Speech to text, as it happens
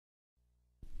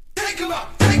him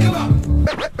up, take him up.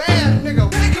 Bad nigga,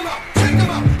 take him up, take him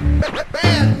up.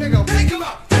 Bad nigga, take him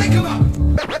up, take him up.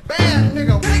 Bad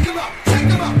nigga, take him up, take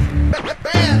him up.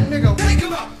 Bad nigga, take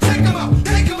him up, take him up,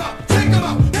 take him up, take him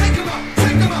up, take him up,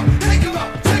 take him up, take him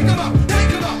up, take him up, take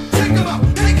him up, take him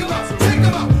up, take him up, take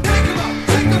him up, take him up,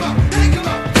 take him up, take him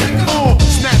up, take him up.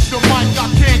 Snatch the mic, I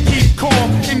can't keep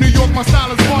calm. In New York, my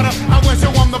style is water. I went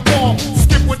show I'm the bomb.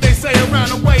 Skip what they say around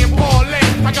the way and parlay.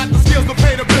 I got the skills to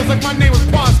pay the bills like my name was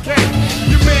Pons K.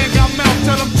 Your man got mouth,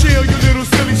 tell him chill, you little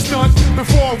silly stunts.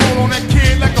 Before I roll on that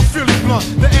kid like a Philly blunt.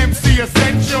 The MC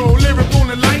essential, lyrical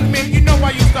enlightenment. You know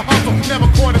I used to hustle, never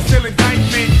caught a still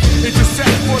indictment. It's just set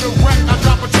for the wreck, I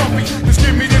drop a trophy. Just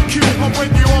give me the cue, I'll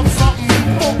break you off something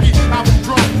funky. I was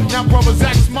drunk, now brothers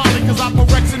act smiley, cause I'm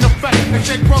Rex in effect. And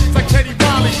shake brothers like Teddy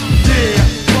Riley.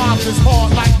 Yeah, rhymes is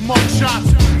hard like mug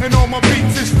shots. And all my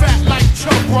beats is fat like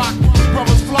Chuck Rock.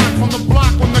 Brothers flock from the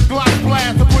block when the Glock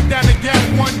blast. To put down the gas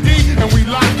 1D and we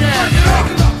lock ass. Take him up,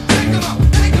 take him up,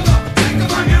 take him up, take him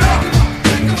up,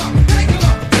 take him up, take him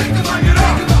up, take him up,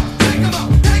 take him up,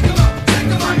 take him up, take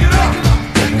him up, take him up,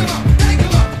 take him up, take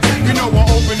him up. You know I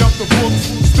opened up the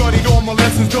books, studied all my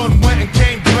lessons, done went and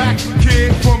came back.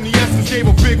 Kid from the essence gave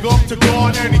a big up to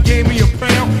God and he gave me a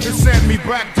pound and sent me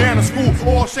back down to school,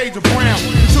 all shades of brown.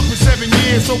 It took me 7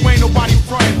 years, so ain't nobody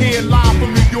frontin' here. Live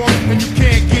from New York, and you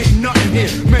can't get nothing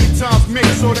here. Many times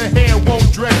mixed so the hair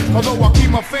won't dress. Although I keep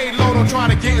my fade low, don't try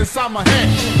to get inside my head.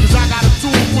 Cause I got a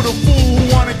tool for the fool who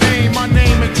wanna game. My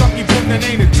name and Chucky Book, that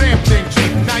ain't a damn thing, G.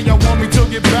 Now y'all want me to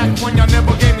get back when y'all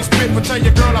never gave me spit. But tell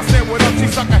your girl I said what up, she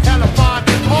suck a hella fine.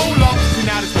 Hold up, see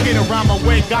now this kid around my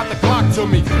way got the clock to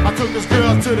me. I took this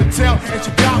girl to the tail and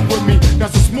she got with me.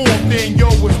 That's a small thing, yo,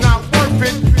 it's not worth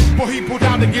it. But he pulled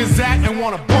out the gazette and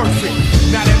wanna burst it.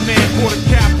 Now that man pulled a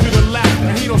cap to the left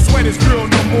and he don't sweat his girl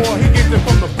no more, he gets it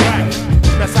from the back.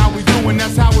 That's how we do and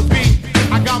that's how it be.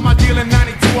 I got my deal in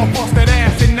 92, I bust that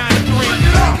ass in 93. Take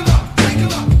him up, take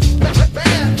him up.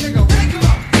 Bad nigga, take him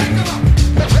up, take him up.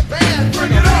 Bad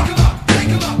nigga, take him up, take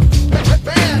him up.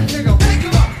 Bad nigga, take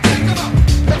him up, take him up.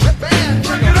 Bad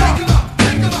nigga,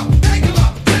 take him up, take him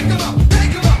up, take him up, take him up,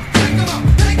 take him up, take him up, take him up, take him up,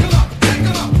 take him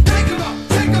up, take him up,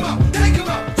 take him up, take him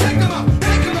up, take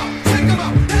him up, take him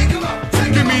up, take him up.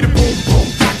 Give me the boom boom,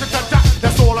 da da da da.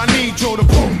 That's all I need, yo, the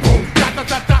boom boom, da da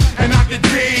da da. And I get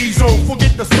days on.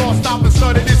 Forget the start, stop and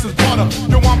stutter. This is butter.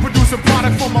 Yo, I'm producing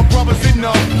product for my brothers in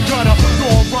the gutter.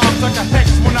 Throwing rhymes like a hex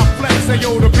when I flex. Say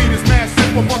yo, the beat is mad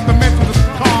simple, but the mental is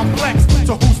complex.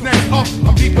 So who's next up?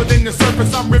 I'm deeper than the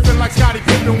surface. I'm ripping like Scottie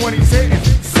Pippen when he's hitting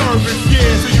service.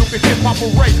 Yeah, so you can hip hop a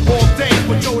rate all day,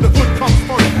 but yo, the hood comes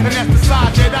first, and that's the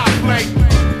side that I play.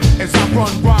 As I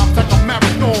run rhymes like a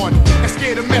marathon and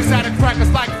scare the mess out of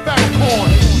crackers like Farrakhan.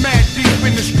 Mad deep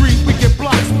in the street, we get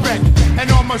block spec,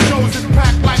 and all my shows is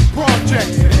packed like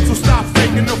projects. So stop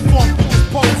faking the funk, we just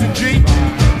posing, G.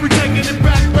 We taking it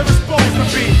back where it's supposed to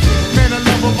be. Man, I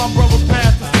love when my brother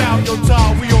passed the style, yo,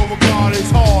 Todd, we all regard as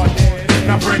hard.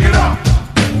 Now bring it up.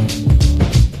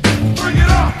 Bring it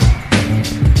up.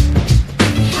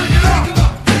 Bring it up.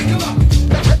 Take him up,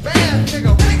 bad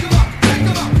nigga, take him up, take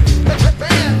him up.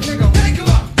 Bad nigga, take him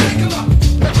up, take him up.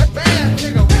 Bad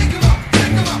nigga, take him up,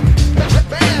 take him up.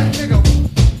 Bad nigga.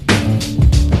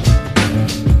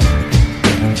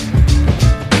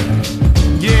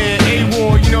 Yeah,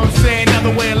 A.W.O.L, you know what I'm saying?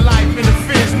 Another way of life in the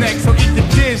fizz neck, so eat the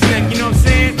diz neck, you know what I'm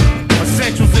saying?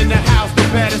 Essentials in the house, the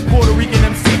baddest Puerto Rican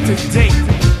MC to date.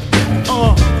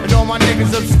 And all my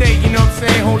niggas upstate, you know what I'm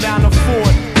saying? Hold down the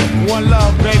fort. One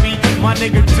love, baby. My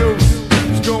nigga Deuce.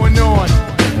 What's going on?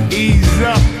 Ease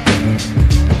up.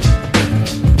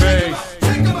 Bass.